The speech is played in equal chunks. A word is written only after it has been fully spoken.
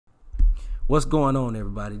What's going on,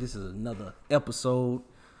 everybody? This is another episode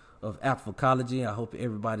of Alphacology. I hope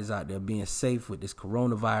everybody's out there being safe with this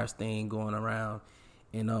coronavirus thing going around.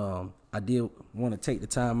 And I did want to take the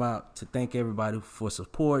time out to thank everybody for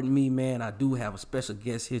supporting me, man. I do have a special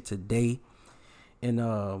guest here today. And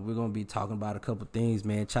we're going to be talking about a couple things,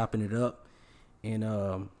 man, chopping it up.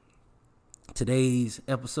 And today's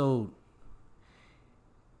episode,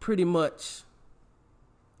 pretty much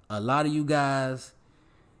a lot of you guys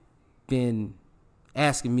been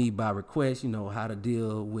asking me by request, how to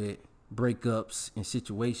deal with breakups and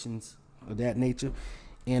situations of that nature,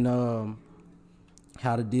 and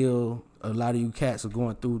how to deal. A lot of you cats are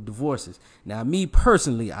going through divorces. Now, me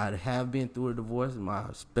personally, I have been through a divorce. My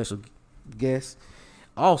special guest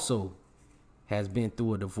also has been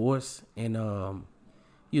through a divorce, and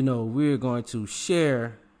we're going to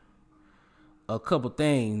share a couple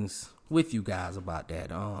things with you guys about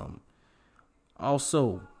that.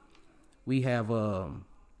 Also, we have, we're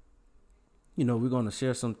going to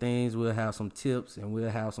share some things. We'll have some tips, and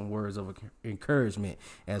we'll have some words of encouragement,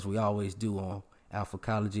 as we always do on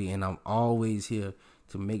Alphacology. And I'm always here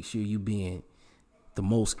to make sure you being the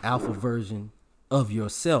most alpha version of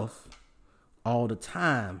yourself all the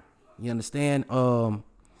time. You understand? Man,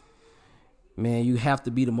 you have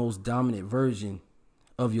to be the most dominant version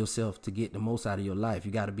of yourself to get the most out of your life.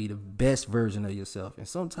 You got to be the best version of yourself. And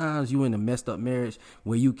sometimes you in a messed up marriage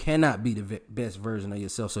where you cannot be the best version of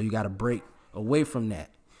yourself. So you got to break away from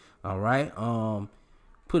that. All right.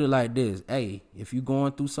 Put it like this. Hey, if you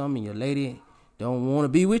going through something and your lady don't want to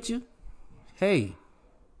be with you, hey,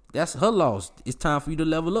 that's her loss. It's time for you to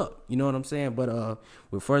level up. You know what I'm saying? But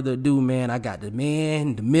with further ado, man, I got the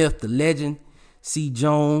man, the myth, the legend, C.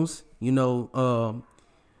 Jones,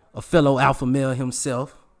 a fellow alpha male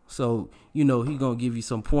himself. So, he going to give you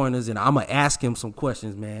some pointers, and I'm going to ask him some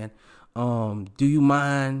questions, man. Do you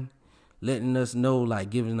mind letting us know, like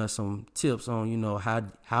giving us some tips on,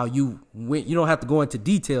 how you went? You don't have to go into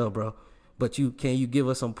detail, bro, but can you give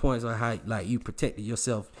us some points on how, like, you protected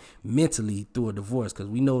yourself mentally through a divorce? Because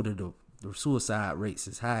we know that the suicide rates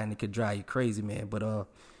is high and it could drive you crazy, man. But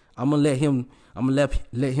I'm going to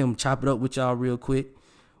let him chop it up with y'all real quick.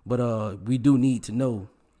 But we do need to know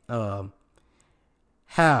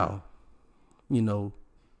how,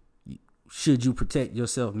 should you protect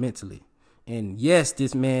yourself mentally? And yes,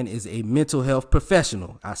 this man is a mental health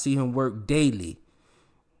professional. I see him work daily,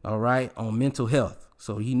 all right, on mental health.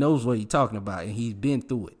 So he knows what he's talking about, and he's been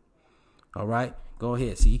through it. All right, go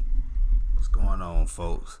ahead, see. What's going on,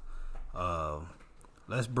 folks?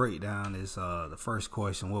 Let's break down this, the first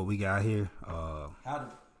question, what we got here. How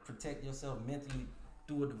to protect yourself mentally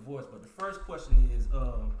through a divorce. But the first question is,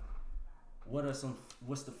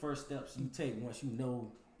 what's the first steps you take once you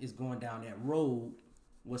know it's going down that road?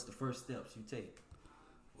 What's the first steps you take?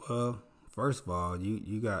 Well, first of all,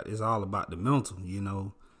 it's all about the mental,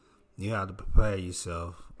 You have to prepare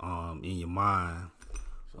yourself in your mind.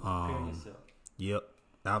 So prepare yourself. Yep,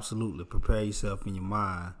 absolutely. Prepare yourself in your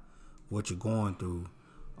mind what you're going through.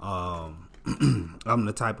 I'm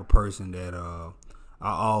the type of person that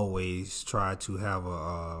I always try to have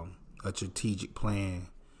a strategic plan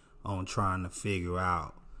on trying to figure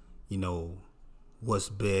out, what's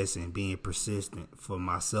best, and being persistent for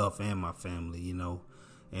myself and my family,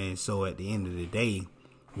 And so at the end of the day,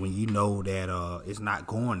 when you know that it's not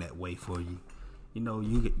going that way for you,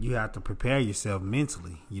 you have to prepare yourself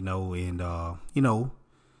mentally, and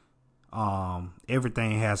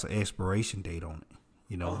everything has an expiration date on it.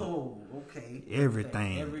 Oh, okay.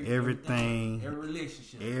 Everything, every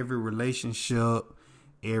relationship,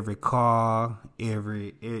 every car,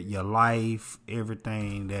 your life,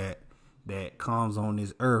 everything that comes on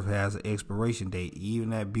this earth has an expiration date.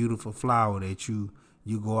 Even that beautiful flower that you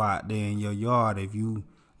go out there in your yard, if you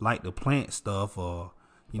like to plant stuff or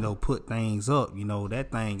put things up,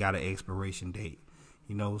 that thing got an expiration date.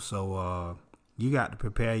 So you got to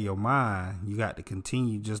prepare your mind. You got to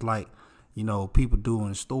continue, just like people do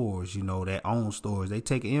in stores, that own stores. They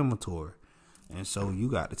take an inventory. And so you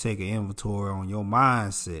got to take an inventory on your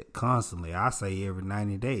mindset constantly. I say every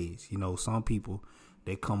 90 days. Some people,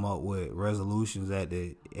 they come up with resolutions at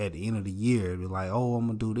the end of the year. Be like, oh, I'm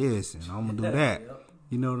going to do this and I'm going to do that. Yep.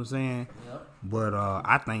 You know what I'm saying? Yep. But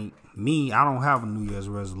I think I don't have a New Year's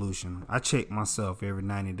resolution. I check myself every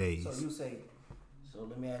 90 days. So you say, so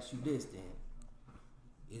let me ask you this then.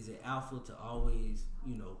 Is it alpha to always,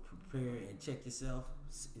 prepare and check yourself?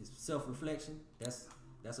 Is self-reflection? That's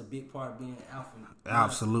a big part of being alpha.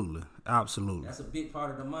 Absolutely. That's a big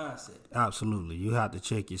part of the mindset. Absolutely. You have to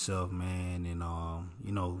check yourself, man, and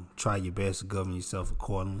try your best to govern yourself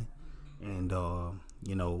accordingly. And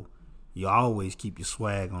you always keep your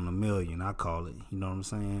swag on $1,000,000. I call it. You know what I'm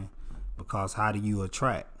saying? Because how do you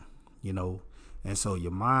attract? You know, and so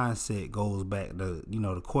your mindset goes back to, you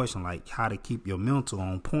know, the question like how to keep your mental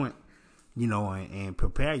on point. You know, and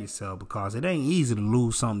prepare yourself, because it ain't easy to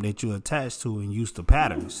lose something that you're attached to and used to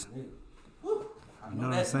patterns. You know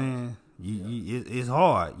what I'm saying? It's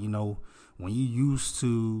hard, you know, when you used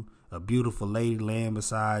to a beautiful lady laying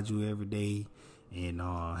beside you every day and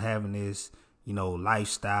having this, you know,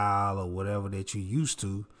 lifestyle or whatever that you used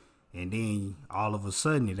to, and then all of a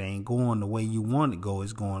sudden it ain't going the way you want it to go.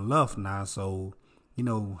 It's going left now. So, you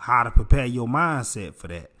know, how to prepare your mindset for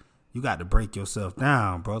that. You got to break yourself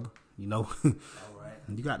down, brother. You know, all right.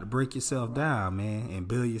 You got to break yourself down, man, and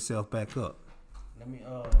build yourself back up. Let me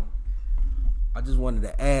I just wanted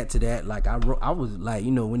to add to that. Like I was like, you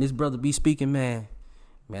know, when this brother be speaking, man,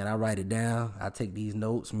 I write it down. I take these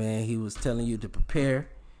notes, man. He was telling you to prepare,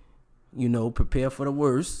 you know, prepare for the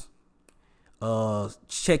worst.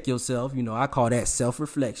 Check yourself. You know, I call that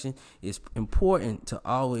self-reflection. It's important to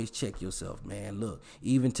always check yourself, man. Look,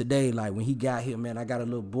 even today, like when he got here, man, I got a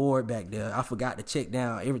little board back there. I forgot to check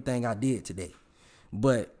down everything I did today.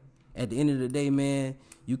 But at the end of the day, man,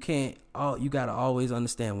 you gotta always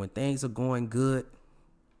understand when things are going good,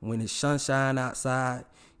 when it's sunshine outside,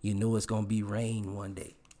 you know it's gonna be rain one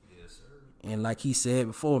day. Yes, sir. And like he said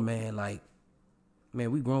before, man, like,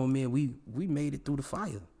 man, we grown men, we made it through the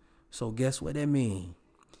fire. So guess what that means?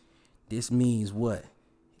 This means what?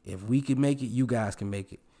 If we can make it, you guys can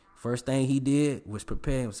make it. First thing he did was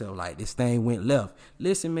prepare himself. Like, this thing went left.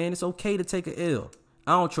 Listen, man, it's okay to take an L.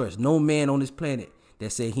 I don't trust no man on this planet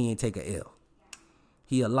that said he ain't take an L.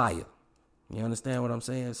 He a liar. You understand what I'm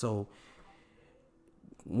saying? So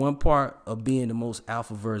one part of being the most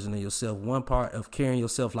alpha version of yourself, one part of carrying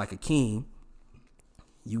yourself like a king,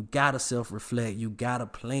 you gotta self-reflect. You gotta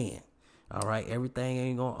plan. All right, everything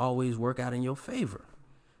ain't gonna always work out in your favor.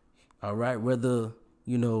 All right, whether,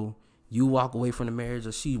 you know, you walk away from the marriage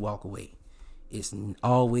or she walk away, it's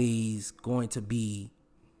always going to be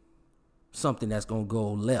something that's gonna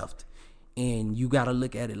go left. And you gotta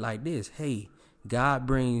look at it like this. Hey, God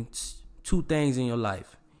brings two things in your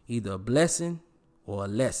life, either a blessing or a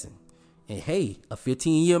lesson. And hey, a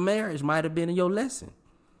 15-year marriage might have been in your lesson.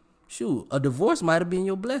 Shoot, a divorce might have been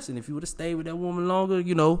your blessing. If you would have stayed with that woman longer,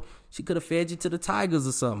 you know, she could have fed you to the tigers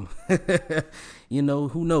or something. You know,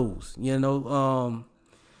 who knows? You know,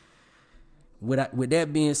 with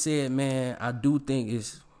that being said, man, I do think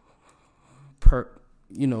it's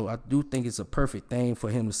I do think it's a perfect thing for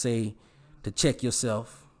him to say to check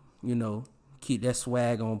yourself, you know, keep that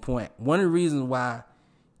swag on point. One of the reasons why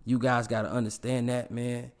you guys got to understand that,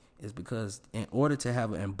 man, is because in order to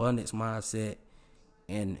have an abundance mindset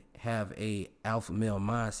and have a alpha male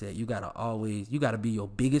mindset, you gotta be your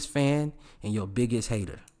biggest fan and your biggest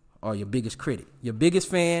hater, or your biggest critic. Your biggest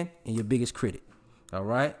fan and your biggest critic. All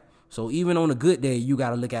right? So even on a good day, you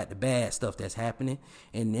gotta look at the bad stuff that's happening.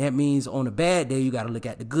 And that means on a bad day, you gotta look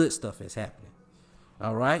at the good stuff that's happening.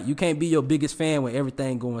 All right? You can't be your biggest fan when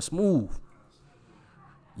everything going smooth.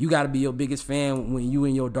 You gotta be your biggest fan when you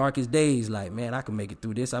in your darkest days. Like, man, I can make it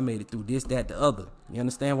through this. I made it through this, that, the other. You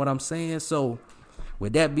understand what I'm saying? So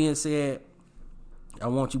with that being said, I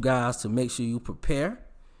want you guys to make sure you prepare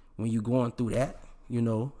when you're going through that. You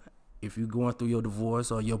know, if you're going through your divorce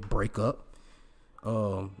or your breakup,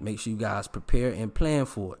 make sure you guys prepare and plan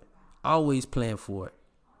for it. Always plan for it.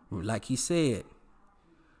 Like he said,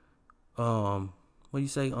 what do you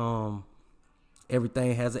say?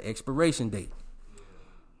 Everything has an expiration date.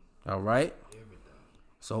 All right?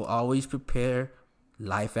 So always prepare.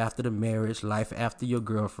 Life after the marriage, life after your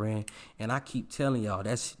girlfriend. And I keep telling y'all,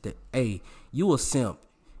 you a simp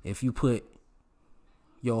if you put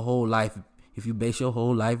your whole life, if you base your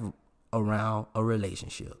whole life around a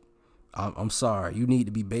relationship. I'm sorry. You need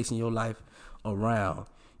to be basing your life around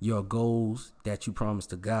your goals that you promised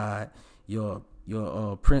to God, your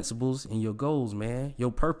principles and your goals, man,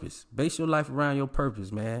 your purpose. Base your life around your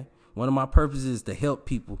purpose, man. One of my purposes is to help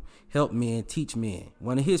people, help men, teach men.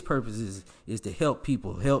 One of his purposes is to help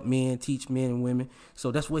people, help men, teach men and women. So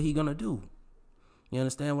that's what he gonna do. You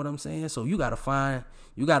understand what I'm saying? So you gotta find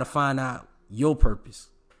out your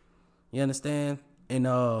purpose. You understand? And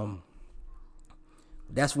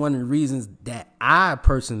that's one of the reasons that I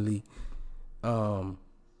personally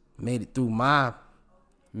made it through my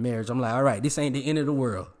marriage. I'm like, all right, this ain't the end of the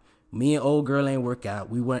world. Me and old girl ain't work out.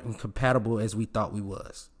 We weren't compatible as we thought we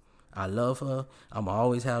was. I love her. I'm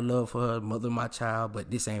always have love for her, mother of my child, but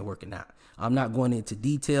this ain't working out. I'm not going into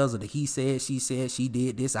details of the he said, she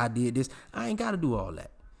did this, I did this. I ain't got to do all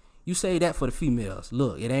that. You say that for the females.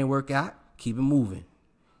 Look, it ain't work out. Keep it moving.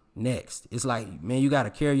 next. It's like, man, you got to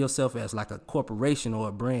carry yourself as like a corporation or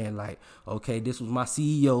a brand. Like, okay, this was my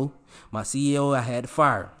CEO. My CEO, I had to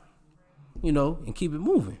fire, you know, and keep it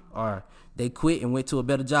moving. Or they quit and went to a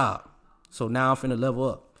better job. So now I'm finna level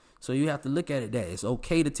up. So you have to look at it that it's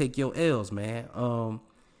okay to take your L's, man.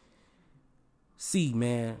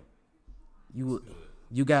 Man, you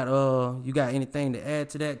got anything to add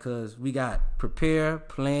to that? Cause we got prepare,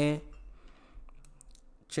 plan,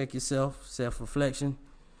 check yourself, self-reflection.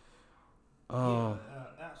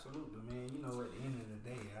 Absolutely, man. You know, at the end of the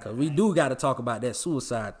day, cause we do got to talk about that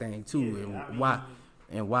suicide thing too,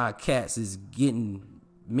 and why cats is getting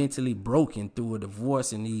mentally broken through a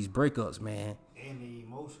divorce and these breakups, man. And the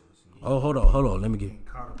emotions. Oh, hold on. Let me get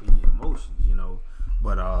caught up in your emotions, you know.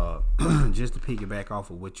 But just to piggyback off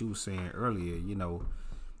of what you were saying earlier, you know,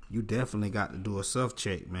 you definitely got to do a self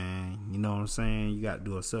check, man. You know what I'm saying? You got to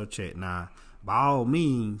do a self check. Now, by all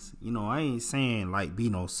means, you know, I ain't saying like be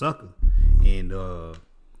no sucker and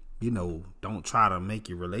you know, don't try to make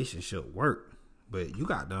your relationship work. But you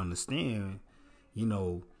got to understand, you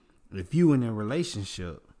know, if you in a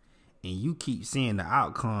relationship and you keep seeing the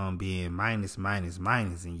outcome being minus,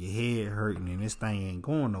 and your head hurting and this thing ain't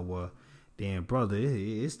going nowhere, then brother,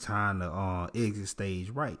 it's time to exit stage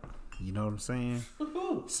right. You know what I'm saying?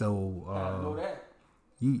 So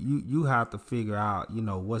you have to figure out, you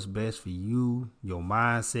know, what's best for you, your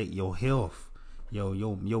mindset, your health,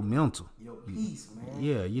 your mental, your peace, man.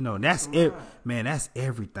 Yeah, you know, that's man, that's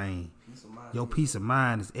everything. Your peace of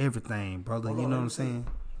mind is everything, brother. You know what I'm saying?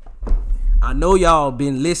 I know y'all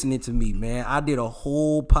been listening to me, man. I did a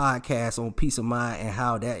whole podcast on peace of mind and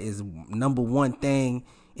how that is number one thing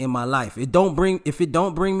in my life. If it don't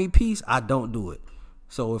bring me peace, I don't do it.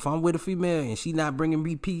 So if I'm with a female and she not bringing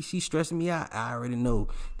me peace, she stressing me out, I already know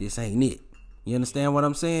this ain't it. You understand what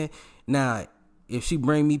I'm saying? Now, if she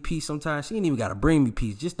bring me peace sometimes, she ain't even got to bring me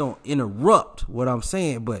peace. Just don't interrupt what I'm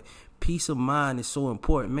saying. But peace of mind is so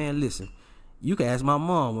important, man. Listen. You can ask my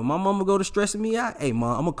mom. When my mama go to stressing me out, hey,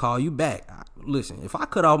 mom, I'm going to call you back. Listen, if I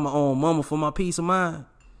cut off my own mama for my peace of mind,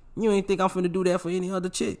 you ain't think I'm finna do that for any other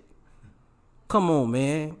chick. Come on,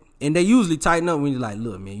 man. And they usually tighten up when you're like,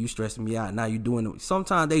 look, man, you stressing me out. Now you doing it.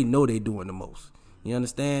 Sometimes they know they doing the most. You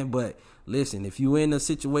understand? But listen, if you in a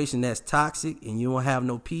situation that's toxic and you don't have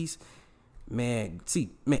no peace, man,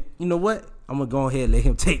 you know what? I'm going to go ahead and let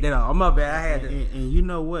him take that off. My bad. I had to. And you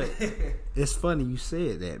know what? It's funny you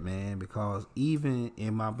said that, man, because even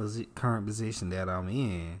in my current position that I'm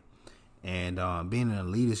in and being in a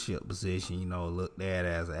leadership position, you know, looked at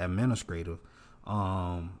as an administrator,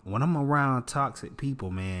 when I'm around toxic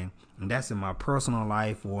people, man, and that's in my personal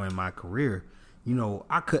life or in my career, you know,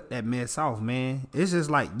 I cut that mess off, man. It's just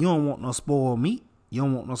like you don't want no spoiled meat. You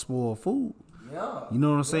don't want no spoiled food. Yeah. You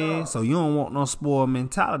know what I'm saying? Yeah. So you don't want no spoiled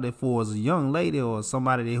mentality for as a young lady or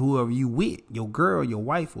somebody that whoever you with, your girl, your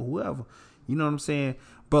wife or whoever. You know what I'm saying?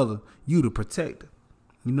 Brother, you the protector.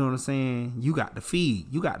 You know what I'm saying? You got to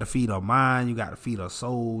feed. You got to feed her mind. You got to feed her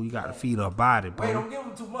soul. You got to feed her body, bro. Wait, don't give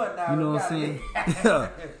them too much now. You know what I'm saying? Yeah.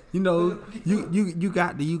 You know, you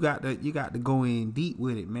got to go in deep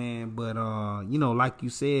with it, man. But you know, like you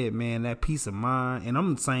said, man, that peace of mind, and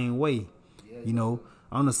I'm the same way. You know,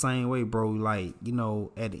 I'm the same way, bro. Like, you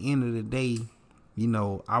know, at the end of the day, you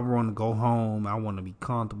know, I want to go home. I want to be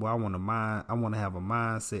comfortable. I want to have a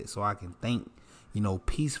mindset so I can think, you know,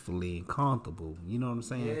 peacefully and comfortable. You know what I'm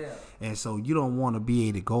saying? Yeah. And so you don't want to be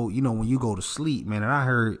able to go, you know, when you go to sleep, man. And I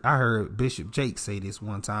heard Bishop Jake say this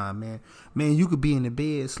one time, man. Man, you could be in the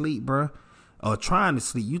bed sleep, bro, or trying to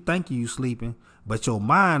sleep. You think you sleeping, but your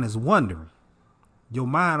mind is wandering. Your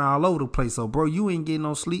mind all over the place. So, bro, you ain't getting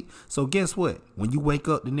no sleep. So guess what? When you wake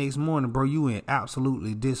up the next morning, bro, you in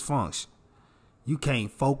absolutely dysfunction. You can't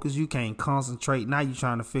focus. You can't concentrate. Now you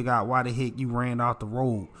trying to figure out why the heck you ran off the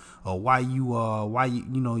road, or why you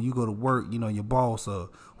you know, you go to work, you know, your boss or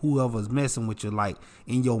whoever's messing with you. Like,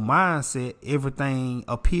 in your mindset, everything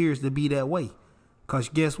appears to be that way. Cause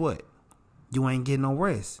guess what? You ain't getting no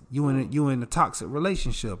rest. You in a toxic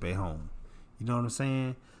relationship at home. You know what I'm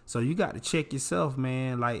saying? So you got to check yourself,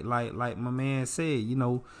 man. Like my man said, you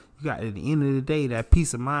know, you got, at the end of the day, that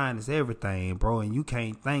peace of mind is everything, bro. And you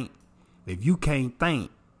can't think. If you can't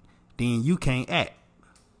think, then you can't act.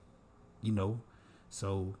 You know,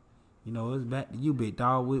 so, you know, it's back to you, big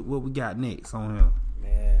dog. What we got next on him?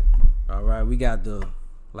 Man, all right, we got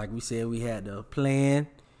like we said, we had the plan,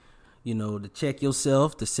 you know, to check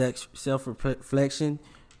yourself, the self-reflection,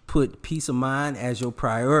 put peace of mind as your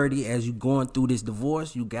priority as you going through this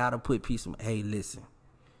divorce. You got to put peace of mind. Hey, listen,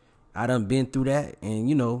 I done been through that, and,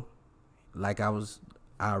 you know, like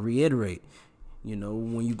I reiterate, you know,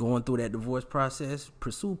 when you going through that divorce process,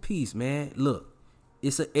 pursue peace, man. Look,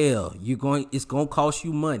 it's an L. It's gonna cost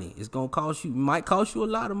you money. Might cost you a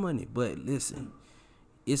lot of money. But listen,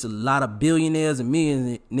 it's a lot of billionaires and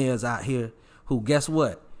millionaires out here who, guess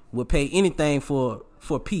what, would pay anything for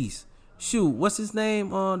peace. Shoot, what's his name?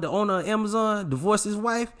 The owner of Amazon divorced his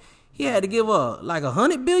wife. He had to give her like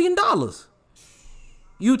 $100 billion.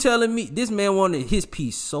 You telling me this man wanted his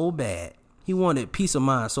peace so bad? He wanted peace of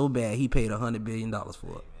mind so bad he paid $100 billion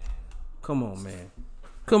for it. Come on, man.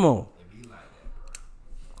 Come on.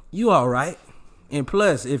 You all right? And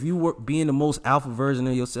plus, if you work being the most alpha version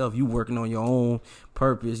of yourself, you working on your own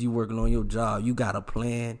purpose, you working on your job, you got a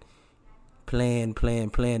plan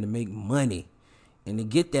to make money and to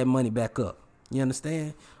get that money back up. You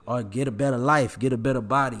understand? Or get a better life, get a better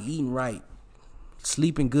body, eating right,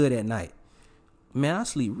 sleeping good at night. Man, I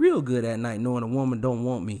sleep real good at night knowing a woman don't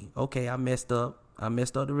want me. Okay, I messed up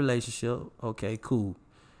the relationship. Okay, cool.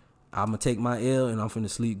 I'm going to take my L and I'm finna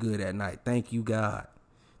sleep good at night. Thank you, God.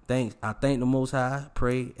 I thank the Most High.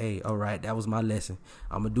 Pray. Hey, all right, that was my lesson.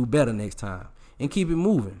 I'm going to do better next time. And keep it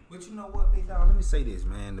moving. But you know what, big dog? Let me say this,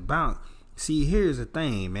 man. The bounce. See, here's the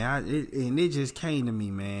thing, man. It just came to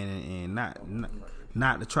me, man, and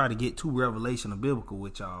not to try to get too revelation or biblical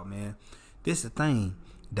with y'all, man. This the thing.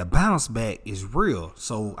 The bounce back is real.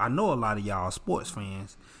 So I know a lot of y'all sports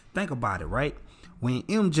fans. Think about it, right? When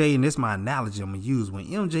MJ, and this is my analogy I'm going to use, when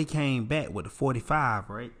MJ came back with the 45,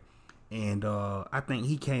 right? And I think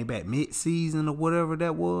he came back mid-season or whatever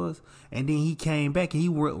that was. And then he came back and he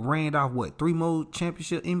ran off, 3 more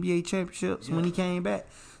NBA championships when he came back.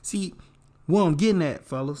 See, what I'm getting at,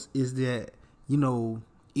 fellas, is that, you know,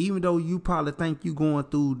 even though you probably think you going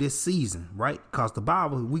through this season, right? Because the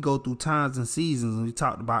Bible, we go through times and seasons, and we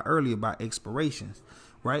talked about earlier about expirations,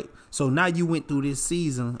 right? So now you went through this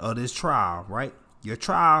season of this trial, right? Your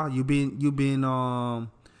trial, the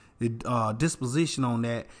disposition on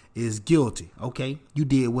that is guilty, okay? You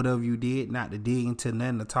did whatever you did, not to dig into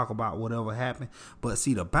nothing to talk about whatever happened. But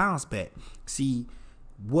see, the bounce back, see,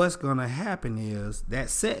 what's gonna happen is that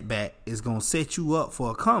setback is gonna set you up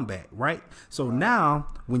for a comeback, right? So now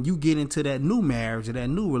when you get into that new marriage or that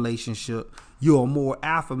new relationship, you're more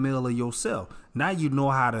alpha male of yourself. Now you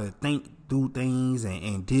know how to think through things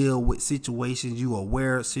and deal with situations. You're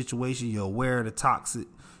aware of situations, you're aware of the toxic,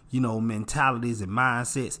 mentalities and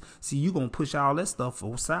mindsets. See, you're gonna push all that stuff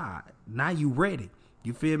aside. Now you ready.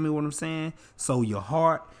 You feel me what I'm saying? So your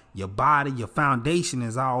heart, your body, your foundation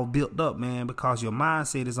is all built up, man, because your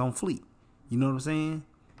mindset is on fleek. You know what I'm saying?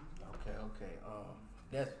 Okay.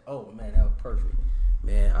 That was perfect.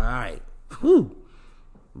 Man, all right. Whew.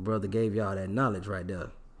 Brother gave y'all that knowledge right there.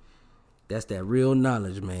 That's that real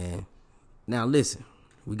knowledge, man. Now listen,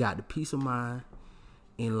 we got the peace of mind.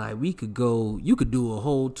 And you could do a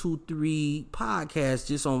whole 2-3 podcasts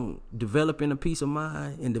just on developing a peace of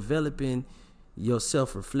mind and developing your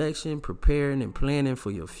self-reflection, preparing and planning for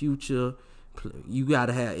your future. You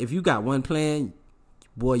gotta have, if you got one plan,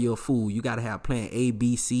 boy, you're a fool. You gotta have plan A,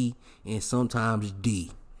 B, C, and sometimes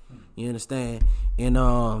D. You understand? And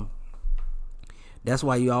that's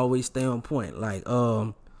why you always stay on point.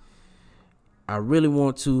 I really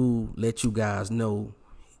want to let you guys know,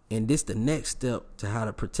 and this the next step to how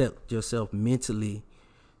to protect yourself mentally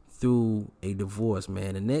through a divorce,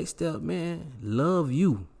 man. The next step, man, love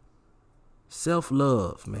you.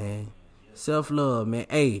 Self-love, man. Self-love, man.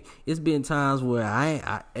 Hey, it's been times where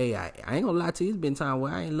I ain't gonna lie to you. It's been times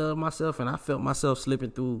where I ain't love myself and I felt myself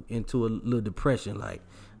slipping into a little depression. Like,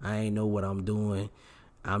 I ain't know what I'm doing.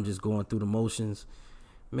 I'm just going through the motions.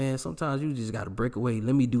 Man, sometimes you just gotta break away.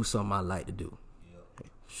 Let me do something I like to do. Yep.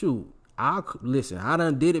 Shoot, I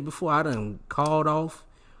done did it before. I done called off,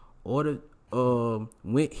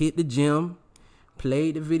 hit the gym,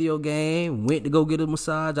 played the video game, went to go get a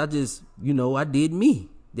massage. I just, I did me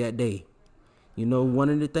that day. One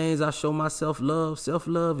of the things I show myself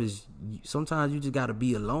self-love is sometimes you just got to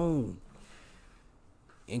be alone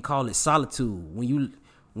and call it solitude.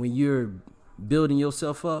 When you're building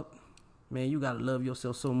yourself up, man, you got to love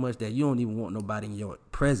yourself so much that you don't even want nobody in your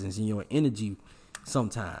presence, in your energy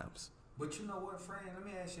sometimes. But you know what, friend? Let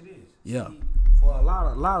me ask you this. Yeah. See, for a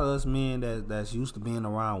lot of us men that's used to being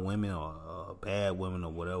around women or bad women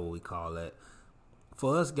or whatever we call that,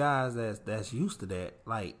 for us guys that's used to that,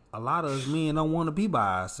 like a lot of us men don't want to be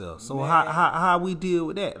by ourselves. So how we deal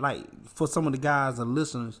with that? Like for some of the guys and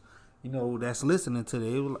listeners, that's listening to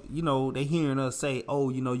it, they hearing us say, oh,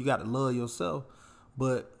 you got to love yourself,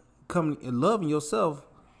 but loving yourself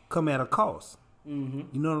come at a cost. Mm-hmm.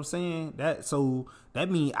 You know what I'm saying? That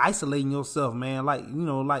means isolating yourself, man. Like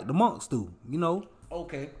the monks do.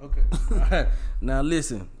 Okay. Alright. Now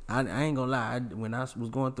listen, I ain't gonna lie. When I was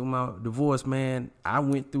going through my divorce, man, I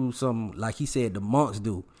went through some, like he said, the monks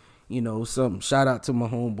do. Some shout out to my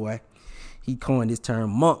homeboy. He coined this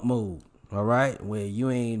term monk mode. All right, where you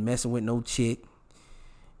ain't messing with no chick,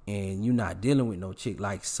 and you not dealing with no chick.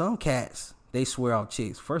 Like some cats, they swear off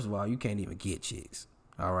chicks. First of all, you can't even get chicks.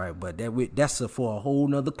 All right, but that's for a whole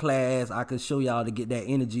nother class. I can show y'all to get that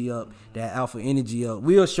energy up, that alpha energy up.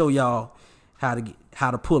 We'll show y'all how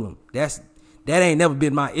to pull them. That ain't never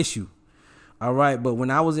been my issue. All right, but when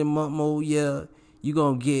I was in monk mode, yeah, you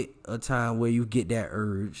gonna get a time where you get that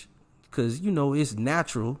urge, cause it's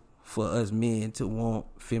natural for us men to want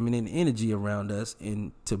feminine energy around us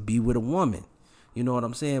and to be with a woman. You know what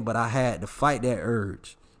I'm saying? But I had to fight that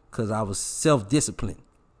urge because I was self-disciplined.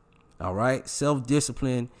 All right?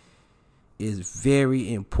 Self-discipline is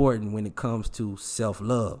very important when it comes to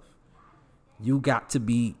self-love. You got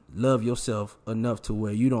to love yourself enough to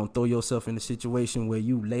where you don't throw yourself in a situation where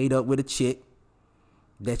you laid up with a chick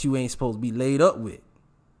that you ain't supposed to be laid up with.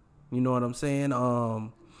 You know what I'm saying?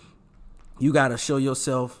 You got to show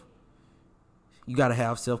yourself. You got to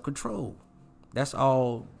have self-control. That's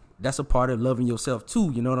all. That's a part of loving yourself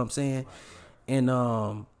too. You know what I'm saying? And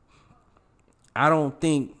I don't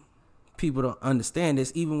think people don't understand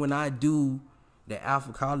this. Even when I do the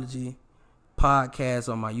Alphacology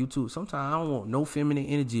podcast on my YouTube, sometimes I don't want no feminine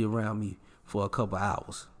energy around me for a couple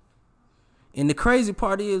hours. And the crazy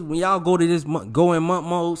part is when y'all go to this go in month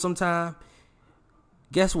mode sometime,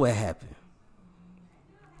 guess what happened?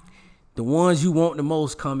 The ones you want the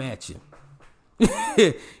most come at you.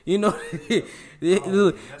 Man, you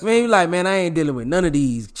like, man, I ain't dealing with none of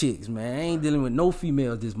these chicks, man. I ain't dealing with no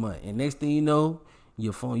females this month. And next thing you know,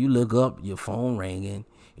 your phone, you look up, your phone ringing.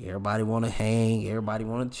 Everybody want to hang. Everybody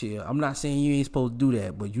want to chill. I'm not saying you ain't supposed to do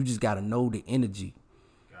that, but you just got to know the energy.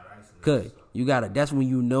 Cause that's when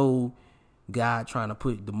you know God trying to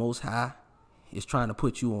put the Most High is trying to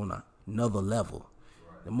put you on another level.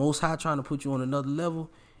 Right. The Most High trying to put you on another level.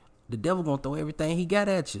 The devil gonna throw everything he got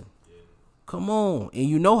at you. Come on. And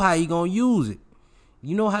you know how he gonna use it.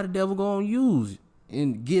 You know how the devil gonna use it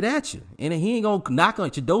and get at you. And he ain't gonna knock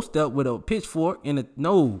on your doorstep with a pitchfork and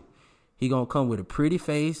no. He gonna come with a pretty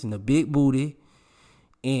face and a big booty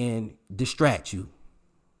and distract you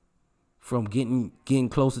from getting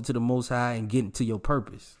closer to the Most High and getting to your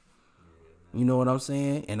purpose. You know what I'm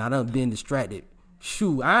saying? And I done been distracted.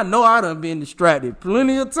 Shoot, I know I done been distracted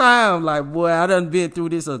plenty of times. Like, boy, I done been through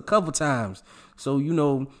this a couple times. So, you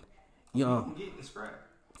can get distracted.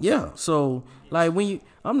 Yeah. So, like,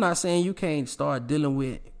 I'm not saying you can't start dealing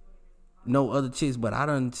with no other chicks, but I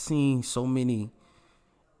done seen so many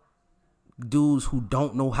dudes who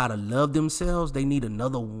don't know how to love themselves. They need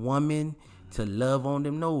another woman to love on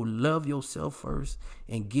them. No, love yourself first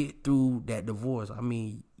and get through that divorce. I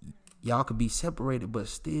mean, y'all could be separated, but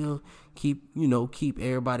still keep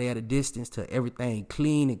everybody at a distance till everything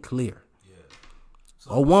clean and clear. Yeah.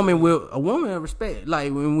 So a woman will respect.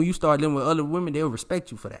 Like when you start living with other women, they'll respect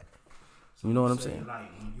you for that. So you know what I'm saying? Like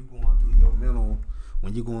when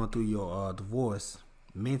you're going through your divorce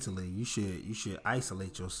mentally, you should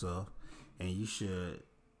isolate yourself, and you should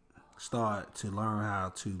start to learn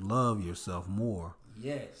how to love yourself more.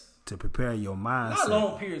 Yes. To prepare your mindset. Not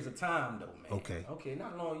long periods of time though, man. Okay,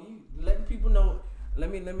 not long. You let the people know. Let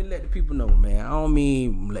me let the people know, man. I don't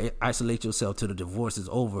mean isolate yourself till the divorce is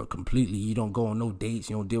over completely. You don't go on no dates.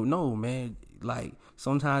 You don't deal. No, man. Like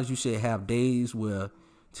sometimes you should have days where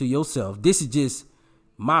to yourself. This is just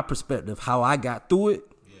my perspective, how I got through it.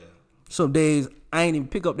 Yeah. Some days I ain't even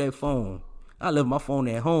pick up that phone. I left my phone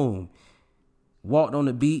at home. Walked on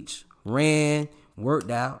the beach, ran, worked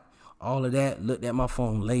out. All of that, looked at my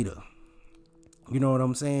phone later. You know what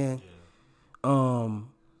I'm saying? Yeah.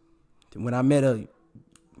 When I met a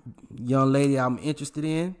young lady I'm interested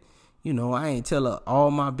in, I ain't tell her all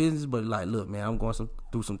my business, but like, look, man, I'm going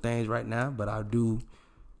through some things right now, but I do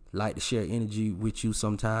like to share energy with you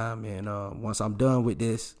sometime. And once I'm done with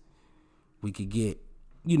this, we could get,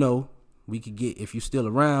 if you're still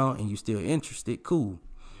around and you're still interested, cool.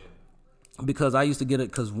 Because I used to get it.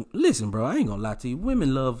 Because listen, bro, I ain't gonna lie to you.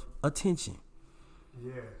 Women love attention.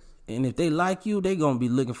 Yes. And if they like you, they gonna be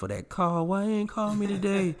looking for that call. Why you ain't call me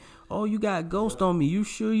today? Oh, you got ghost on me. You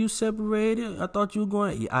sure you separated? I thought you were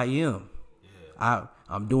going. I am. Yeah.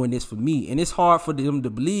 I'm doing this for me, and it's hard for them to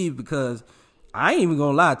believe because I ain't even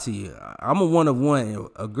gonna lie to you. I'm a one of one.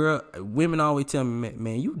 Women always tell me,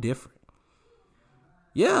 man, you different.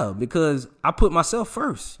 Yeah, because I put myself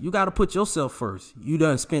first. You got to put yourself first. You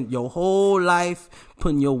done spent your whole life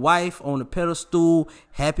putting your wife on the pedestal.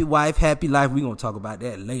 Happy wife, happy life. We're going to talk about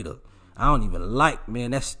that later. I don't even like,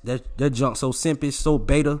 man. That junk so simple, so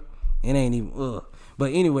beta. It ain't even.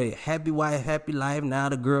 But anyway, happy wife, happy life. Now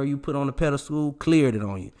the girl you put on the pedestal cleared it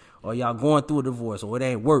on you, or y'all going through a divorce, or it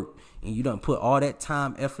ain't work, and you done put all that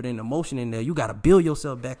time, effort, and emotion in there. You gotta build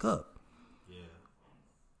yourself back up. Yeah.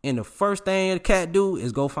 And the first thing the cat do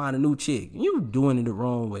is go find a new chick. You doing it the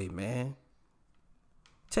wrong way, man.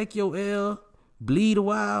 Take your L, bleed a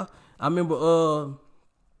while. I remember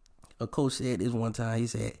a coach said this one time.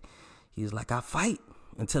 He was like, I fight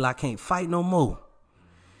until I can't fight no more.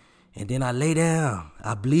 And then I lay down,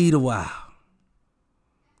 I bleed a while.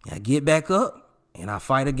 I get back up and I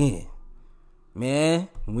fight again. Man,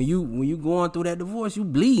 when you going through that divorce, you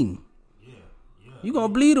bleeding. Yeah. You gonna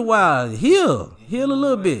bleed a while. Heal a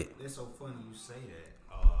little bit. It's so funny you say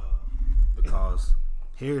that. Because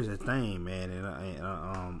here's the thing, man, and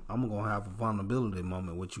I'm gonna have a vulnerability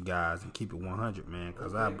moment with you guys and keep it 100, man,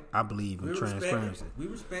 because I believe in transparency. We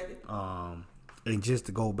respect it. And just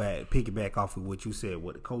to go back, piggyback off of what you said,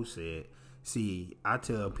 what the coach said. See, I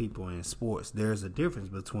tell people in sports, there's a difference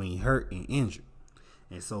between hurt and injured.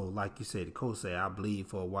 And so, like you said, the coach said, I bleed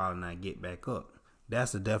for a while and I get back up.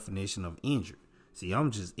 That's the definition of injured. See, I'm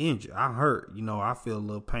just injured. I hurt. I feel a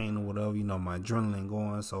little pain or whatever. My adrenaline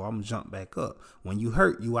going, so I'm going to jump back up. When you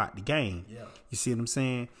hurt, you out the game. Yeah. You see what I'm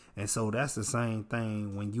saying? And so that's the same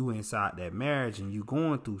thing when you inside that marriage and you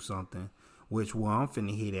going through something, which, well, I'm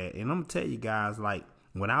finna hit that. And I'm going to tell you guys, like,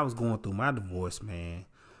 when I was going through my divorce, man,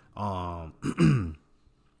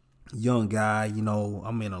 young guy,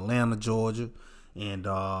 I'm in Atlanta, Georgia, and,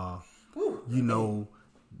 for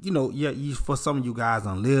some of you guys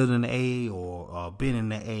done lived in the A or been in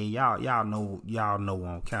the A, y'all know where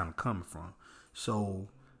I'm kind of coming from. So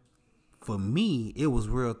for me, it was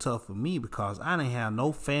real tough for me because I didn't have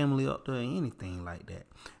no family up there or anything like that.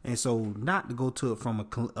 And so not to go to it from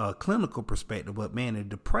a clinical perspective, but man, the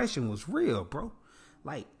depression was real, bro.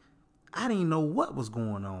 Like, I didn't know what was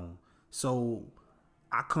going on. So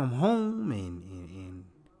I come home and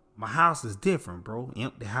my house is different, bro.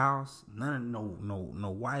 Empty house,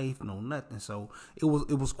 no wife, no nothing. So it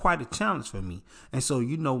was quite a challenge for me. And so,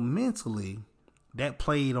 mentally, that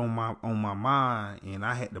played on my mind, and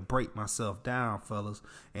I had to break myself down, fellas,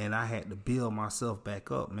 and I had to build myself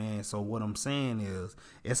back up, man. So what I'm saying is,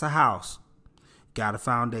 it's a house. Got a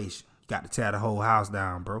foundation. Got to tear the whole house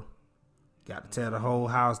down, bro. Got to tear the whole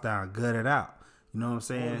house down, gut it out. You know what I'm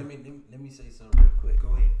saying? Let me say something real quick.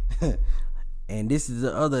 Go ahead. And this is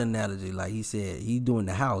the other analogy. Like he said, he doing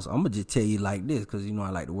the house. I'm going to just tell you like this because, I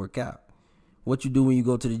like to work out. What you do when you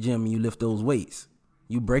go to the gym and you lift those weights?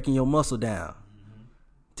 You breaking your muscle down. Mm-hmm.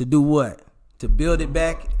 To do what? To build it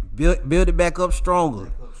back, build it back up stronger.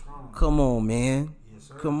 Come on, man. Yes,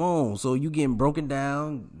 sir. Come on. So you getting broken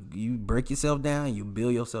down, you break yourself down, you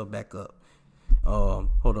build yourself back up.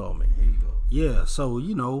 Hold on, man. Here you go. Yeah, so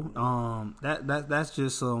that's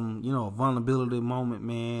just some vulnerability moment,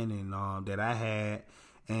 man, and that I had,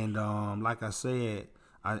 and like I said,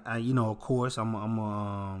 I of course I'm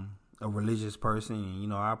a religious person,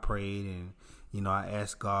 and I prayed and I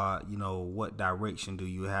asked God, what direction do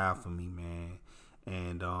you have for me, man,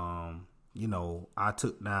 and I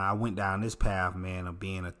went down this path, man, of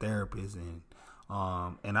being a therapist, and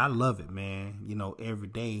I love it, man. Every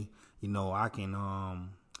day, I can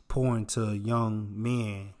pour into young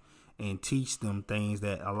men and teach them things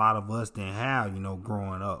that a lot of us didn't have,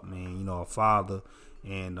 growing up, man. A father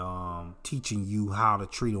and teaching you how to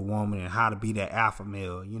treat a woman and how to be that alpha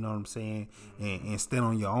male, you know what I'm saying? And stand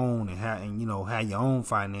on your own and have your own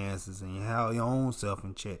finances and have your own self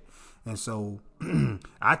in check. And so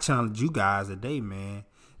I challenge you guys today, man,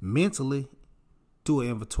 mentally do an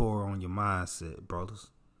inventory on your mindset, brothers.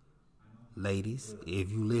 Ladies, if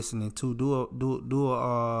you listening to do a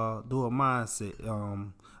mindset,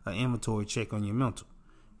 an inventory check on your mental,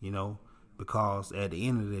 because at the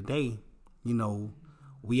end of the day,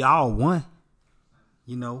 we all one.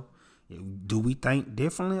 Do we think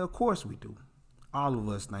differently? Of course we do. All of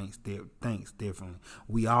us thinks differently.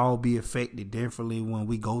 We all be affected differently when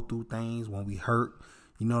we go through things, when we hurt.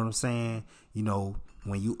 You know what I'm saying?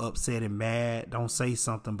 When you upset and mad, don't say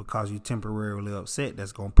something because you temporarily upset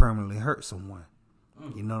that's going to permanently hurt someone.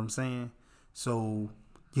 You know what I'm saying? So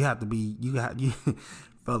you have to be,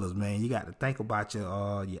 fellas, man, you got to think about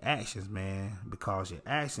your actions, man, because your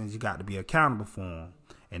actions, you got to be accountable for them.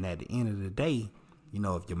 And at the end of the day, if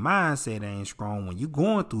your mindset ain't strong when you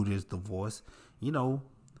going through this divorce, who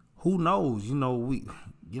knows?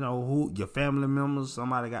 Who your family members,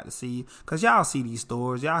 somebody got to see you. Because y'all see these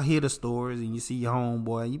stories. Y'all hear the stories and you see your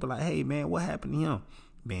homeboy. And you be like, hey, man, what happened to him?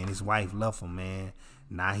 Man, his wife left him, man.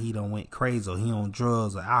 Now he done went crazy or he on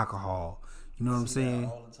drugs or alcohol. You know what I'm saying?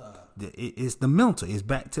 All the time. It's the mental. It's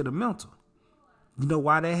back to the mental. You know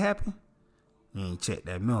why that happened? You ain't check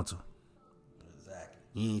that mental. Exactly.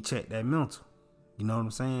 You ain't check that mental. You know what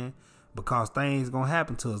I'm saying? Because things gonna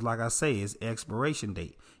happen to us. Like I say, it's expiration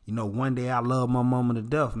date. You know, one day I love my mama to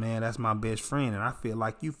death, man. That's my best friend, and I feel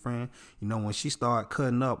like you, friend. You know, when she start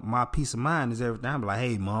cutting up, my peace of mind is everything. I'm like,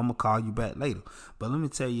 hey, mom, I'm gonna call you back later. But let me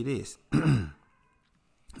tell you this.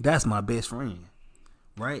 That's my best friend,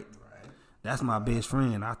 right? That's my best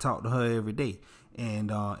friend. I talk to her every day. And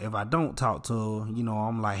if I don't talk to her, you know,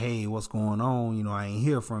 I'm like, hey, what's going on? You know, I ain't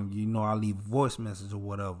hear from you. You know, I leave a voice message or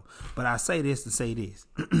whatever. But I say this to say this,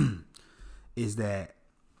 is that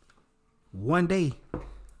one day I'm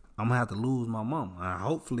going to have to lose my mama. And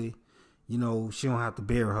hopefully, you know, she don't have to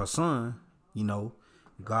bury her son, you know,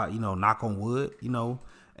 God, you know, knock on wood, you know.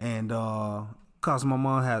 And because my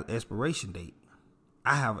mom has expiration date.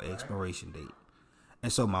 I have an expiration date.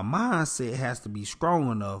 And so my mindset has to be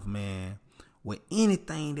strong enough, man, with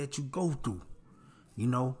anything that you go through, you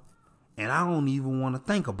know, and I don't even want to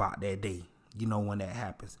think about that day, you know, when that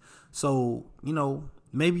happens. So, you know,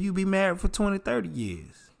 maybe you be married for 20, 30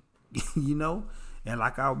 years, you know, and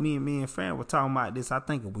like me and Fran were talking about this, I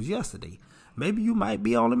think it was yesterday. Maybe you might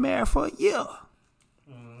be only married for a year.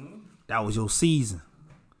 Mm-hmm. That was your season.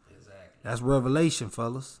 Exactly. That's revelation,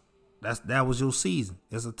 fellas. That was your season.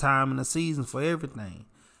 It's a time and a season for everything.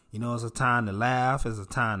 You know, it's a time to laugh. It's a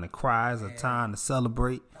time to cry. It's a time to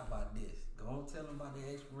celebrate. How about this? Go on, tell them about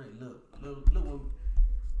the expiration.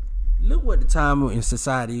 Look what the time in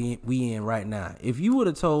society we in right now. If you would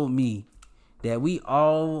have told me that we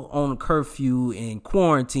all on curfew and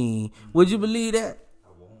quarantine, would you believe that?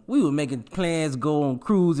 We were making plans to go on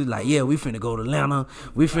cruises. Like, yeah, we finna go to Atlanta.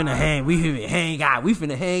 We finna hang out. We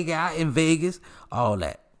finna hang out in Vegas. All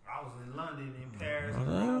that. I was in London, in Paris,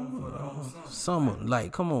 summer.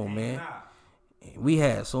 Like, come on, man. We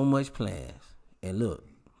had so much plans, and look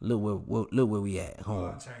where we at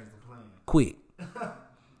home. Quick.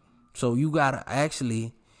 So you gotta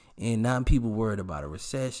actually, and not people worried about a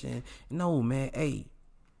recession. No, man. Hey,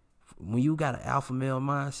 when you got an alpha male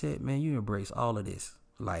mindset, man, you embrace all of this.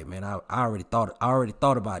 Like, man, I already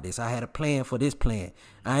thought about this. I had a plan for this plan.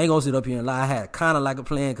 I ain't gonna sit up here and lie. I had kind of like a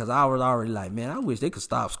plan because I was already like, man, I wish they could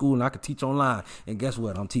stop school and I could teach online. And guess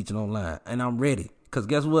what? I'm teaching online and I'm ready. Because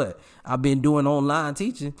guess what? I've been doing online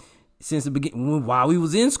teaching since the beginning while we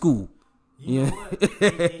was in school. You know what?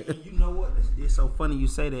 and you know what? It's so funny you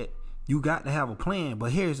say that. You got to have a plan.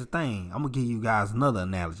 But here's the thing. I'm gonna give you guys another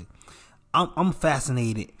analogy. I'm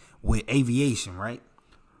fascinated with aviation, right?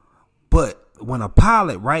 But when a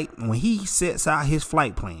pilot, right, when he sets out his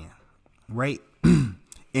flight plan, right, and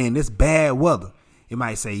it's bad weather, it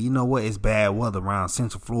might say, you know what, it's bad weather around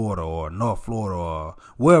Central Florida or North Florida or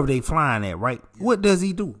wherever they flying at, right? What does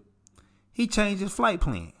he do? He changes his flight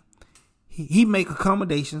plan. He make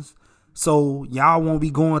accommodations so y'all won't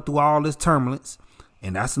be going through all this turbulence.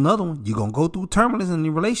 And that's another one. You're going to go through turbulence in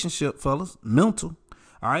your relationship, fellas, mental,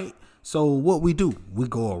 all right? So what we do, we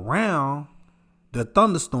go around the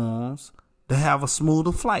thunderstorms to have a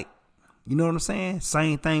smoother flight. You know what I'm saying?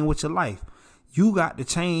 Same thing with your life. You got to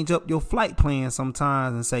change up your flight plan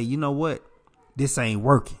sometimes and say, you know what? This ain't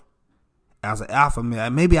working. As an alpha male,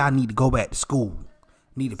 maybe I need to go back to school.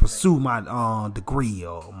 Need to pursue my degree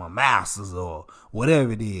or my master's or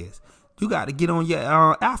whatever it is. You got to get on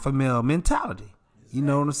your alpha male mentality. You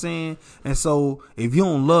know what I'm saying? And so if you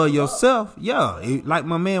don't love yourself, like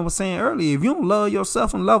my man was saying earlier, if you don't love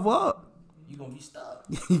yourself and level up, you're going to be stuck.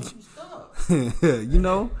 You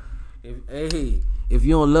know, if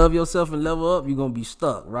you don't love yourself and level up, you're gonna be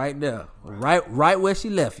stuck right there, right where she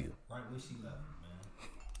left you. Right where she left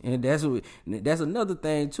you, man. And that's another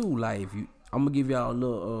thing too. Like, I'm gonna give y'all a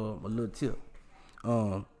little tip,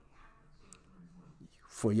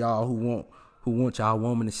 for y'all who want y'all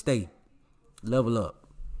woman to stay, level up.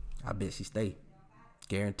 I bet she stay,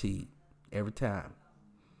 guaranteed every time.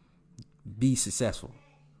 Be successful.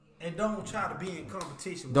 And don't try to be in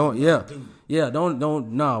competition. Don't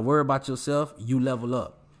worry about yourself. You level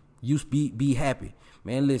up. You be happy,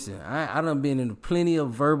 man. Listen, I done been in plenty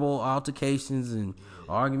of verbal altercations and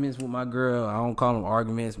arguments with my girl. I don't call them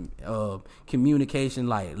arguments. Communication.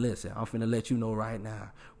 Like, listen, I'm finna let you know right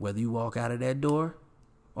now, whether you walk out of that door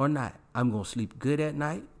or not, I'm gonna sleep good at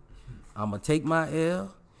night. I'm gonna take my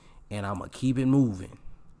L, and I'm gonna keep it moving.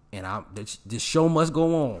 And this show must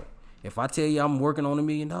go on. If I tell you I'm working on $1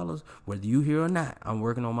 million, whether you hear or not, I'm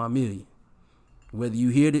working on my $1 million. Whether you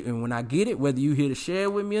hear it, and when I get it, whether you here to share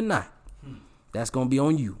it with me or not, that's gonna be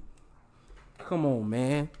on you. Come on,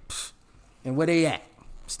 man. And where they at?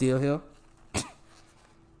 Still here.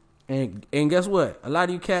 And guess what? A lot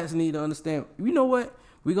of you cats need to understand. You know what?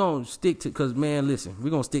 We're going to stick to, because, man, listen,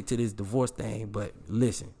 we're going to stick to this divorce thing. But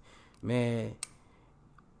listen, man,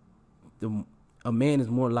 a man is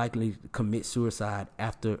more likely to commit suicide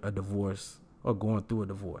after a divorce or going through a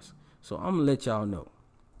divorce. So I'm going to let y'all know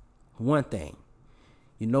one thing.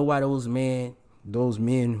 You know why those men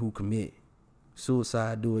who commit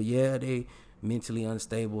suicide do it? Yeah, they mentally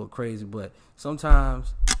unstable or crazy, but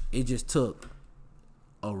sometimes it just took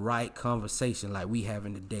a right conversation like we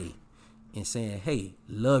having today and saying, hey,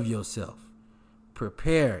 love yourself,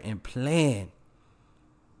 prepare and plan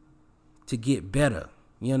to get better.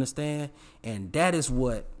 You understand? And that is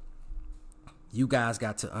what you guys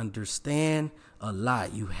got to understand a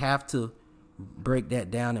lot. You have to break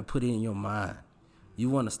that down and put it in your mind.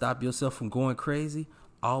 You want to stop yourself from going crazy?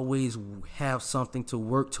 Always have something to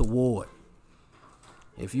work toward.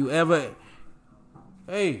 If you ever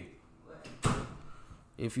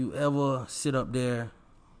sit up there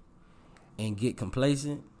and get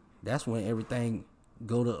complacent, that's when everything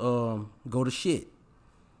go to shit.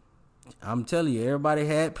 I'm telling you, everybody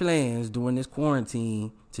had plans during this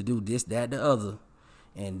quarantine to do this, that, the other,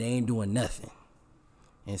 and they ain't doing nothing.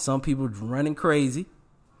 And some people running crazy.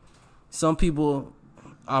 Some people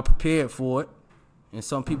are prepared for it, and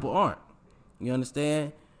some people aren't. You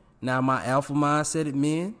understand? Now, my alpha mindset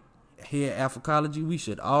men here at Alphacology,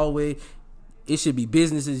 it should be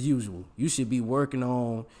business as usual. You should be working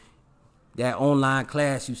on that online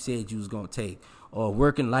class you said you was going to take. Or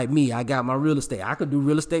working like me, I got my real estate. I could do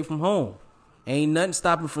real estate from home. Ain't nothing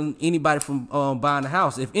stopping from anybody from buying a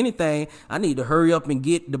house. If anything, I need to hurry up and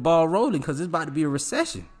get the ball rolling because it's about to be a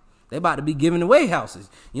recession. They about to be giving away houses.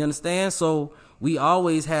 You understand? So we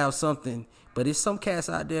always have something. But there's some cats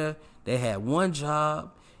out there that had one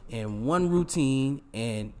job and one routine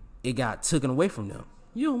and it got taken away from them.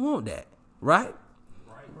 You don't want that, right?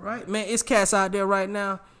 Right, man. It's cats out there right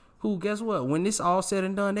now who, guess what? When this all said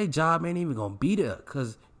and done, their job ain't even gonna be there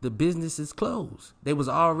because the business is closed. They was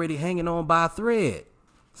already hanging on by a thread.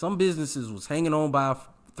 Some businesses was hanging on by a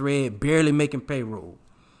thread, barely making payroll.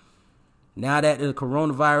 Now that the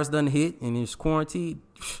coronavirus done hit and it's quarantined,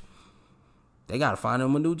 they gotta find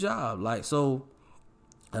them a new job. Like, so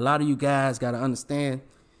a lot of you guys gotta understand,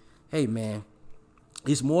 hey man,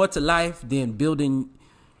 it's more to life than building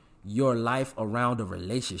your life around a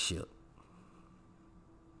relationship.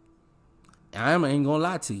 I ain't gonna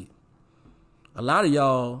lie to you. A lot of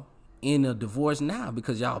y'all in a divorce now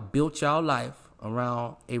because y'all built y'all life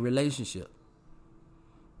around a relationship.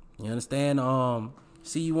 You understand?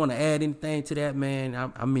 See, you want to add anything to that, man?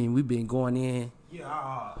 I mean, we've been going in.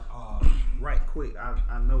 Yeah. Right quick.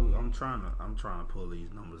 I know. I'm trying to pull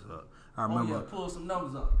these numbers up. I remember. Pull some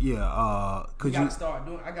numbers up. Yeah. I gotta start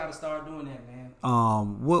doing that, man.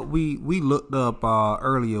 What we looked up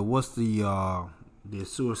earlier. What's the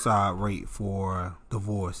suicide rate for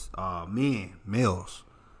divorce, males,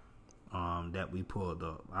 that we pulled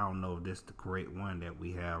up. I don't know if this is the correct one that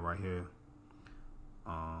we have right here.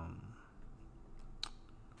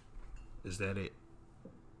 Is that it?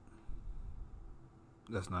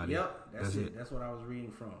 That's not it. Yep, that's it. That's what I was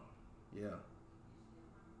reading from. Yeah.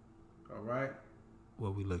 All right.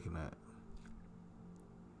 What we looking at?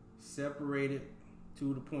 Separated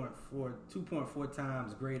 2.4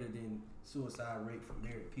 times greater than suicide rate for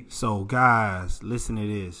married people. So guys, listen to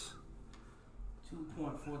this.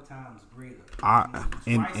 2.4 times greater.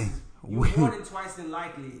 More than twice as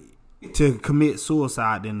likely to commit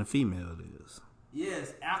suicide than the female is.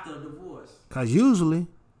 Yes, after a divorce. Cause usually,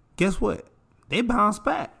 guess what? They bounce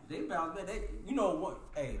back. You know what?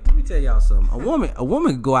 Hey, let me tell y'all something. A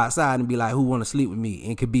woman could go outside and be like, "Who want to sleep with me?"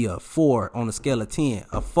 And it could be a 4 on a scale of 10,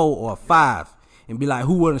 a 4 or a 5. And be like,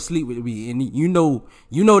 who want to sleep with me? And you know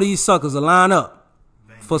these suckers will line up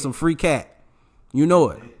for some free cat. You know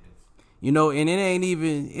it. You know, and it ain't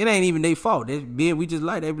even their fault. We just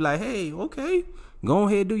like, they be like, hey, okay, go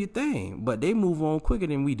ahead, do your thing. But they move on quicker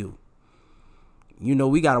than we do. You know,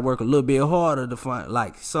 we got to work a little bit harder to find,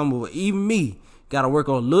 like even me, got to work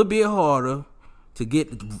on a little bit harder to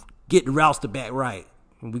get the roster back right.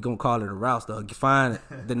 And we gonna call it a roster. Find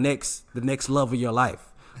the next love of your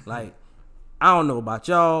life. Like, I don't know about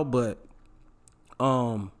y'all, but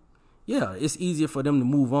yeah, it's easier for them to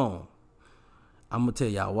move on. I'm gonna tell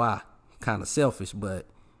y'all why. Kind of selfish, but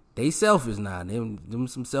they selfish now. Them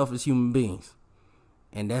some selfish human beings,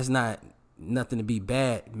 and that's not nothing to be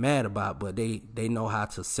mad about. But they know how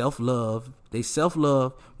to self-love. They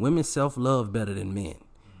self-love. Women self-love better than men.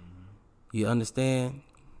 You understand?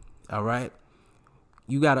 All right.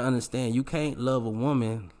 You gotta understand. You can't love a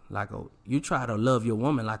woman you try to love your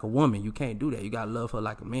woman like a woman. You can't do that. You gotta love her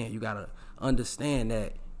like a man. You gotta understand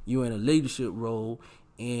that you're in a leadership role,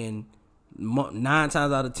 and 9 times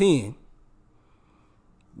out of 10,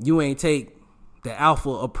 you ain't take the alpha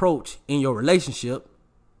approach in your relationship,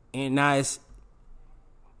 and now it's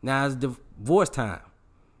divorce time.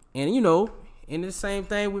 And and the same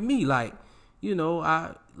thing with me. Like,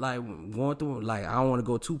 I like going through, like, I don't want to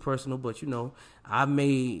go too personal, but I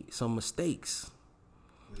made some mistakes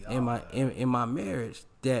in my marriage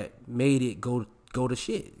that made it go to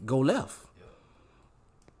shit, go left. Yeah.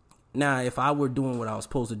 Now, if I were doing what I was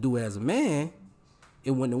supposed to do as a man,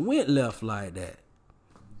 it wouldn't have went left like that.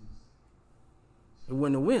 It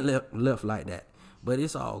wouldn't have went left like that. But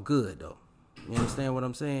it's all good though. You understand what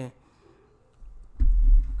I'm saying?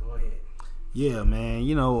 Go ahead. Yeah, man.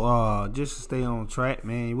 Just to stay on track,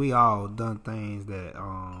 man. We all done things that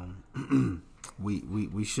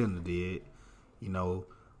we shouldn't have did.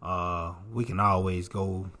 We can always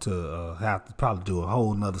go to have to probably do a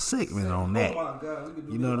whole nother segment on that. Oh my God, we could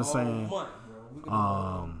do you know that what I'm all saying? month,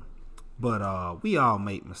 bro. But we all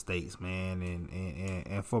make mistakes, man,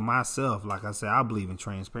 and for myself, like I said, I believe in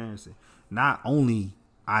transparency. Not only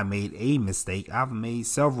I made a mistake, I've made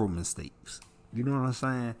several mistakes. You know what I'm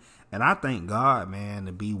saying? And I thank God, man,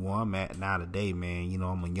 to be where I'm at now today, man.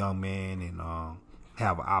 I'm a young man and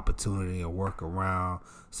have an opportunity to work around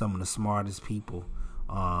some of the smartest people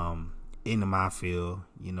in my field,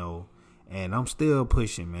 and I'm still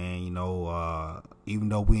pushing, man. Even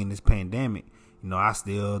though we in this pandemic, I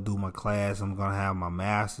still do my class. I'm gonna have my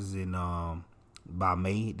master's in by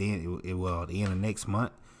May, then the end of next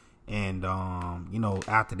month. And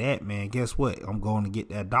after that, man, guess what? I'm going to get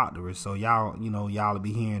that doctorate. So y'all will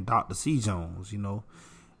be hearing Dr. C. Jones,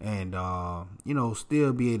 and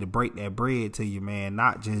still be able to break that bread to you, man.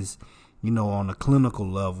 Not just on a clinical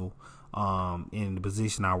level, in the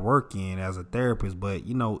position I work in as a therapist, but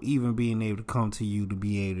even being able to come to you to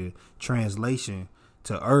be able to translation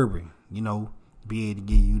to urban, be able to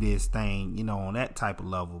give you this thing, on that type of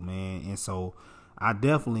level, man. And so I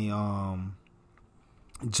definitely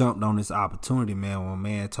jumped on this opportunity, man, when a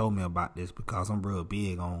man told me about this, because I'm real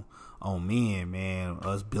big on men, man,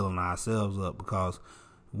 us building ourselves up. Because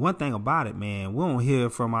one thing about it, man, we don't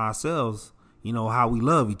hear from ourselves, how we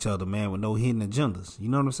love each other, man, with no hidden agendas. You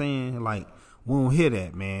know what I'm saying? Like, we don't hear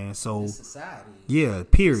that, man. So it's society. Yeah,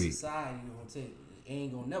 period. Society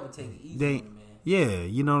ain't gonna never take it easy on it, man. Yeah,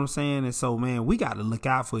 you know what I'm saying? And so, man, we got to look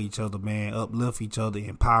out for each other, man, uplift each other,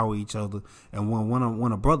 empower each other. And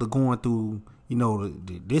when a brother going through,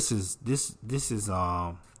 this is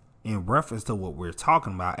in reference to what we're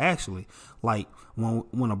talking about, actually. Like,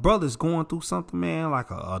 when a brother's going through something, man, like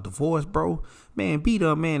a divorce, bro, man, be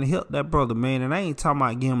there, man, and help that brother, man. And I ain't talking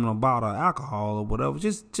about giving him a bottle of alcohol or whatever.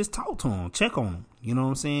 Just talk to him, check on him. You know what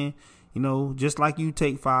I'm saying? Just like you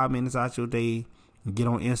take 5 minutes out your day, get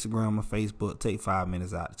on Instagram or Facebook, take 5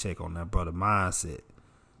 minutes out to check on that brother mindset.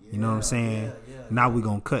 You know what I'm saying? Now we're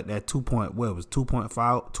going to cut that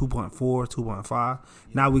 2.5.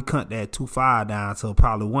 Now we cut that 2.5 down to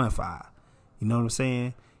probably 1.5. You know what I'm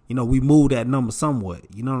saying? We move that number somewhat.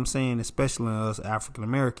 You know what I'm saying? Especially us African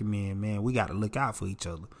American men, man, we got to look out for each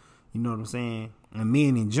other. You know what I'm saying? And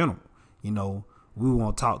men in general, we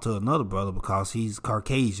won't talk to another brother because he's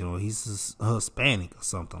Caucasian or he's Hispanic or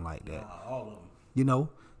something like that. All of them.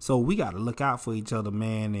 So we got to look out for each other,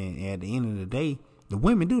 man. And at the end of the day, the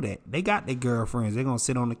women do that. They got their girlfriends. They're going to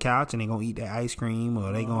sit on the couch and they're going to eat their ice cream,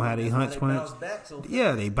 or they're going to have their hunch punch.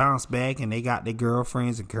 Yeah, they bounce back and they got their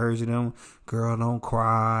girlfriends encouraging them. Girl, don't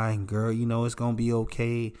cry. And girl, it's going to be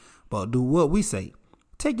okay. But do what we say.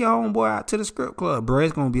 Take your homeboy out to the strip club, bro.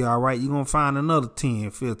 It's going to be all right. You're going to find another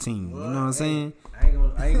 10, 15. Well, you know what I'm saying? I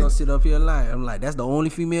ain't going to sit up here lying. I'm like, that's the only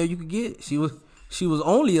female you could get. She was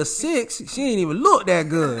only a 6. She ain't even look that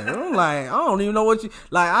good. I'm like, I don't even know what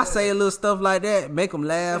I say a little stuff like that, make them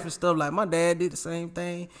laugh and stuff. Like, my dad did the same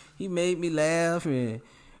thing. He made me laugh and,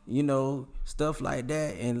 stuff like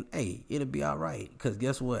that. And, hey, it'll be all right. Because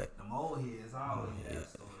guess what? Them old heads always have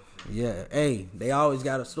stories. Yeah. Hey, they always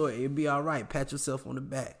got a story. It'll be all right. Pat yourself on the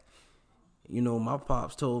back. My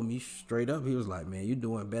pops told me straight up. He was like, man, you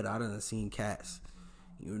doing better. I done seen cats,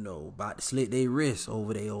 about to slit their wrists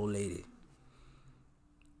over their old lady.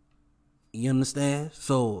 You understand?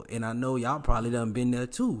 So, and I know y'all probably done been there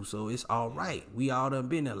too. So it's all right. We all done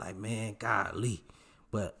been there. Like, man, golly.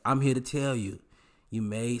 But I'm here to tell you, you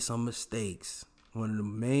made some mistakes. One of the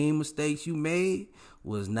main mistakes you made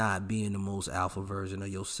was not being the most alpha version of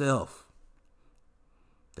yourself.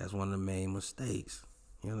 That's one of the main mistakes.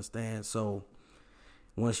 You understand? So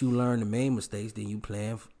once you learn the main mistakes, then you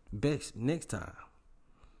plan best next time.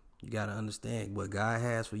 You got to understand what God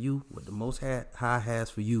has for you, what the Most High has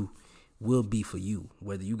for you will be for you.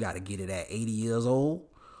 Whether you got to get it at 80 years old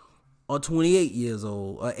or 28 years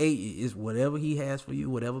old or 8, is whatever he has for you,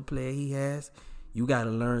 whatever player he has, you got to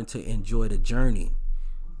learn to enjoy the journey.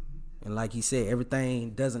 And like he said,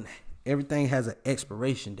 everything has an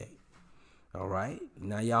expiration date. All right.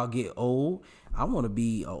 Now y'all get old. I want to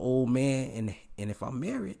be an old man, and if I'm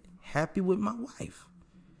married, happy with my wife.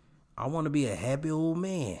 I want to be a happy old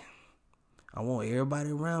man. I want everybody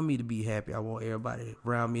around me to be happy. I want everybody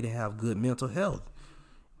around me to have good mental health.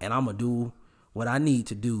 And I'm going to do what I need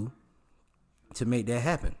to do to make that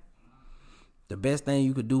happen. The best thing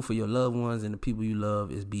you could do for your loved ones and the people you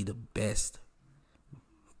love is be the best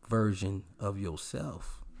version of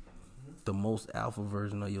yourself. The most alpha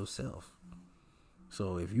version of yourself.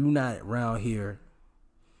 So if you're not around here,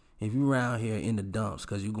 if you're around here in the dumps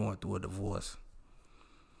because you're going through a divorce,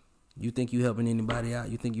 you think you helping anybody out?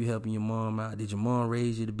 You think you helping your mom out? Did your mom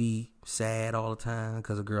raise you to be sad all the time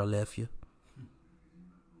because a girl left you?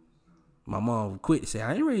 My mom would quit and say,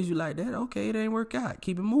 I ain't raised you like that. Okay, it ain't work out.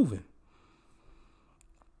 Keep it moving.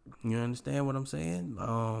 You understand what I'm saying?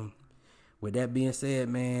 With that being said,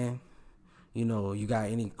 man, you know, you got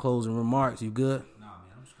any closing remarks? You good? Nah,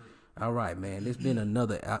 man, I'm straight. All right, man. This been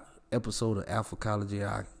another episode of Alphacology.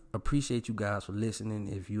 I appreciate you guys for listening.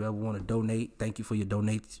 If you ever want to donate, thank you for your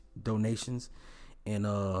donations. And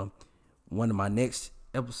one of my next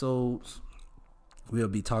episodes, we'll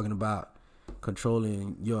be talking about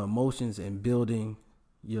controlling your emotions and building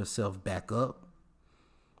yourself back up.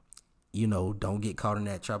 You know, don't get caught in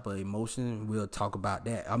that trap of emotion. We'll talk about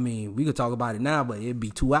that. I mean, we could talk about it now, but it'd be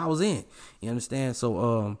 2 hours in. You understand?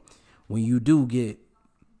 So when you do get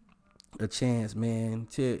a chance, man,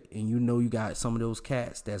 and you know you got some of those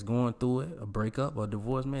cats that's going through it, a breakup or a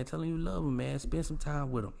divorce, man, tell them you love them, man. Spend some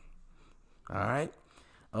time with them. All right?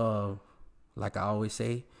 Like I always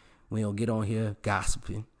say, we don't get on here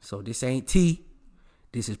gossiping. So this ain't tea.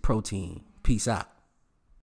 This is protein. Peace out.